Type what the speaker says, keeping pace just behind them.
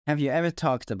Have you ever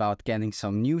talked about getting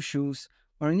some new shoes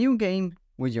or a new game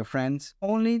with your friends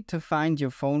only to find your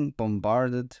phone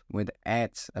bombarded with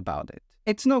ads about it?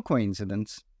 It's no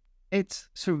coincidence, it's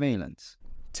surveillance.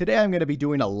 Today I'm going to be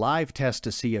doing a live test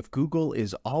to see if Google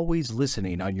is always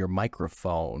listening on your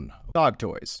microphone. Dog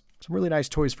toys. Some really nice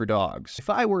toys for dogs. If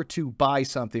I were to buy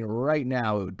something right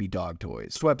now, it would be dog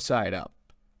toys. Website up.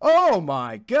 Oh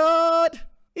my God!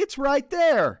 It's right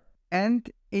there! And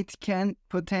it can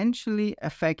potentially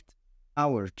affect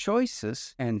our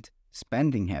choices and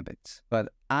spending habits. But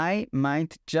I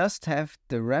might just have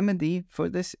the remedy for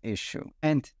this issue.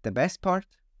 And the best part?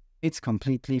 It's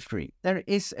completely free. There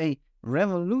is a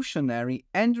revolutionary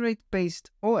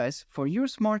Android-based OS for your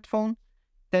smartphone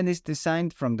that is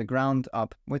designed from the ground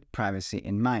up with privacy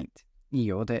in mind.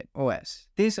 Iode OS.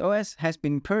 This OS has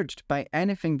been purged by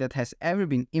anything that has ever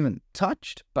been even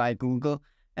touched by Google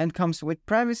and comes with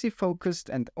privacy-focused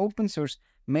and open-source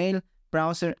mail,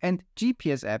 browser, and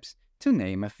GPS apps, to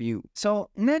name a few. So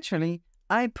naturally,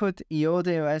 I put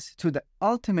Iode OS to the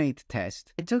ultimate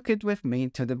test. I took it with me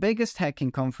to the biggest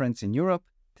hacking conference in Europe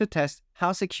to test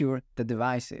how secure the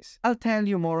device is. I'll tell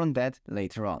you more on that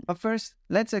later on. But first,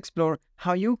 let's explore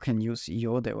how you can use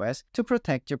Iode OS to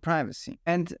protect your privacy.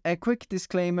 And a quick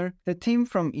disclaimer, the team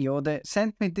from Iode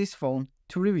sent me this phone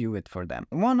to review it for them.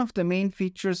 One of the main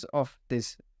features of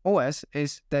this OS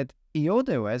is that Iode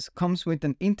OS comes with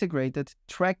an integrated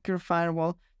tracker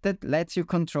firewall that lets you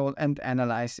control and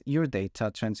analyze your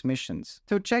data transmissions.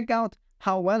 To check out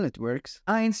how well it works,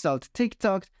 I installed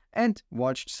TikTok and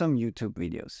watched some YouTube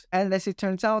videos. And as it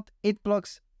turns out, it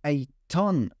blocks a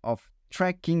ton of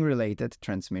tracking-related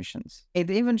transmissions. It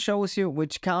even shows you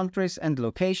which countries and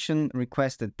location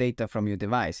requested data from your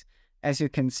device. As you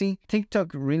can see, TikTok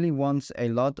really wants a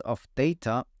lot of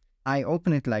data. I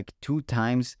open it like 2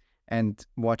 times and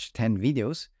watch 10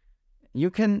 videos.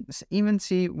 You can even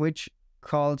see which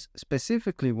calls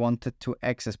specifically wanted to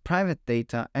access private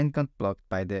data and got blocked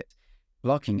by the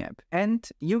blocking app. And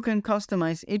you can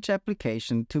customize each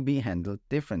application to be handled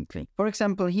differently. For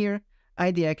example, here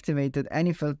I deactivated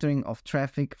any filtering of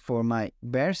traffic for my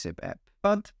Bearsip app.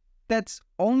 But that's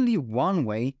only one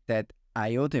way that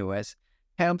Iode OS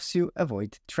helps you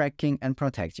avoid tracking and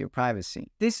protect your privacy.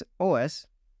 This OS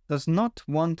does not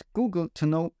want Google to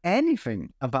know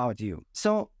anything about you.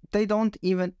 So they don't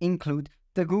even include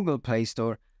the Google Play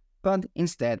Store, but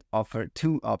instead offer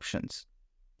 2 options: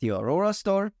 the Aurora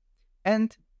Store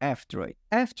and F-Droid.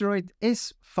 F-Droid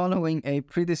is following a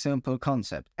pretty simple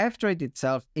concept. F-Droid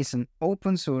itself is an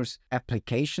open source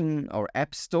application or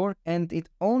app store, and it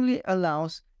only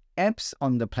allows apps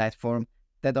on the platform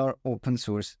that are open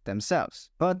source themselves.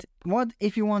 But what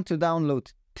if you want to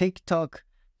download TikTok,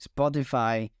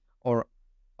 Spotify, or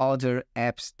other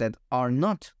apps that are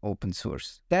not open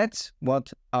source? That's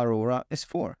what Aurora is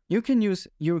for. You can use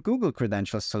your Google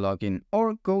credentials to log in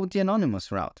or go the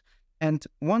anonymous route. And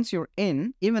once you're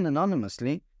in, even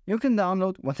anonymously, you can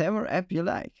download whatever app you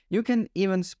like. You can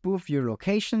even spoof your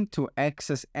location to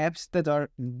access apps that are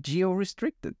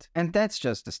geo-restricted. And that's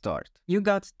just the start. You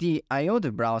got the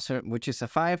Iode browser, which is a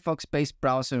Firefox-based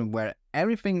browser where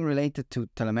everything related to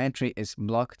telemetry is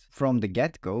blocked from the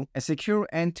get-go, a secure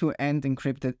end-to-end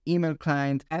encrypted email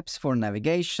client, apps for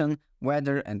navigation,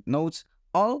 weather, and notes,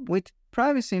 all with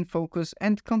privacy in focus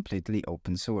and completely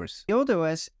open source. Iode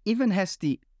OS even has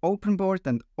the OpenBoard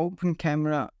and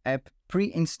OpenCamera app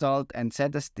pre-installed and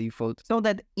set as default so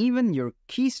that even your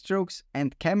keystrokes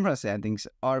and camera settings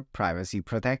are privacy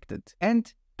protected.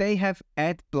 And they have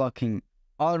ad blocking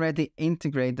already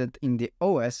integrated in the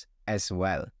OS as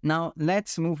well. Now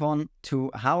let's move on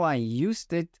to how I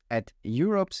used it at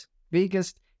Europe's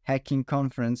biggest hacking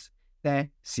conference, the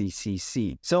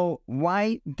CCC. So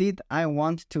why did I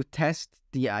want to test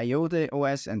the Iode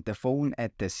OS and the phone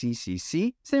at the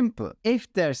CCC? Simple.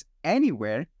 If there's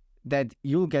anywhere that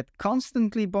you'll get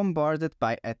constantly bombarded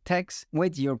by attacks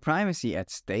with your privacy at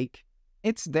stake,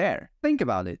 it's there. Think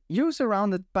about it. You're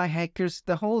surrounded by hackers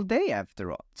the whole day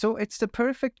after all. So it's the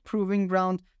perfect proving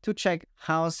ground to check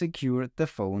how secure the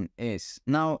phone is.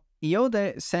 Now,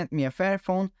 Iode sent me a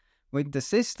Fairphone with the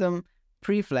system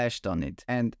pre-flashed on it,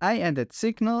 and I added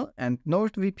Signal and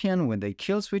NordVPN with a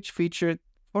kill switch feature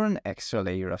for an extra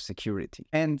layer of security.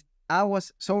 And I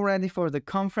was so ready for the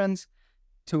conference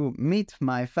to meet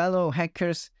my fellow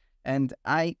hackers, and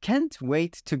I can't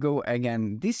wait to go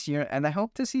again this year, and I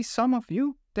hope to see some of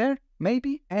you there,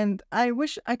 maybe. And I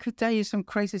wish I could tell you some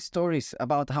crazy stories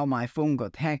about how my phone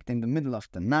got hacked in the middle of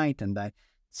the night and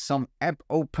some app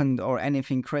opened or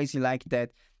anything crazy like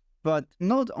that. But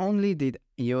not only did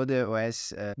Iode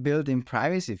OS built-in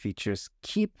privacy features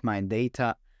keep my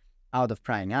data out of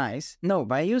prying eyes. No,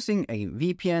 by using a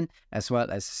VPN as well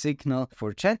as Signal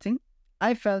for chatting,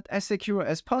 I felt as secure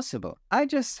as possible. I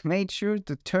just made sure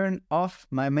to turn off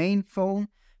my main phone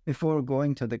before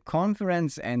going to the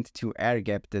conference and to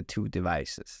air-gap the two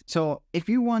devices. So if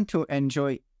you want to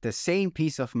enjoy the same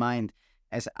peace of mind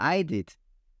as I did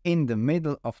in the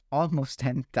middle of almost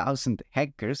 10,000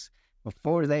 hackers for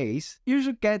 4 days, you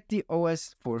should get the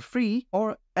OS for free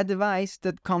or a device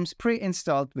that comes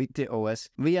pre-installed with the OS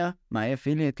via my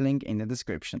affiliate link in the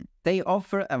description. They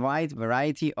offer a wide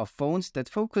variety of phones that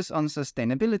focus on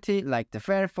sustainability like the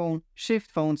Fairphone,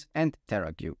 Shift phones and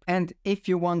TerraCube. And if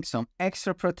you want some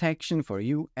extra protection for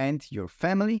you and your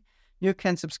family, you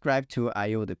can subscribe to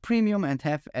IOTA Premium and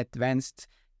have advanced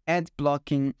ad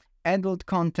blocking, adult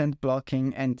content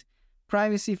blocking and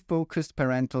privacy-focused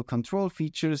parental control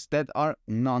features that are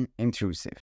non-intrusive.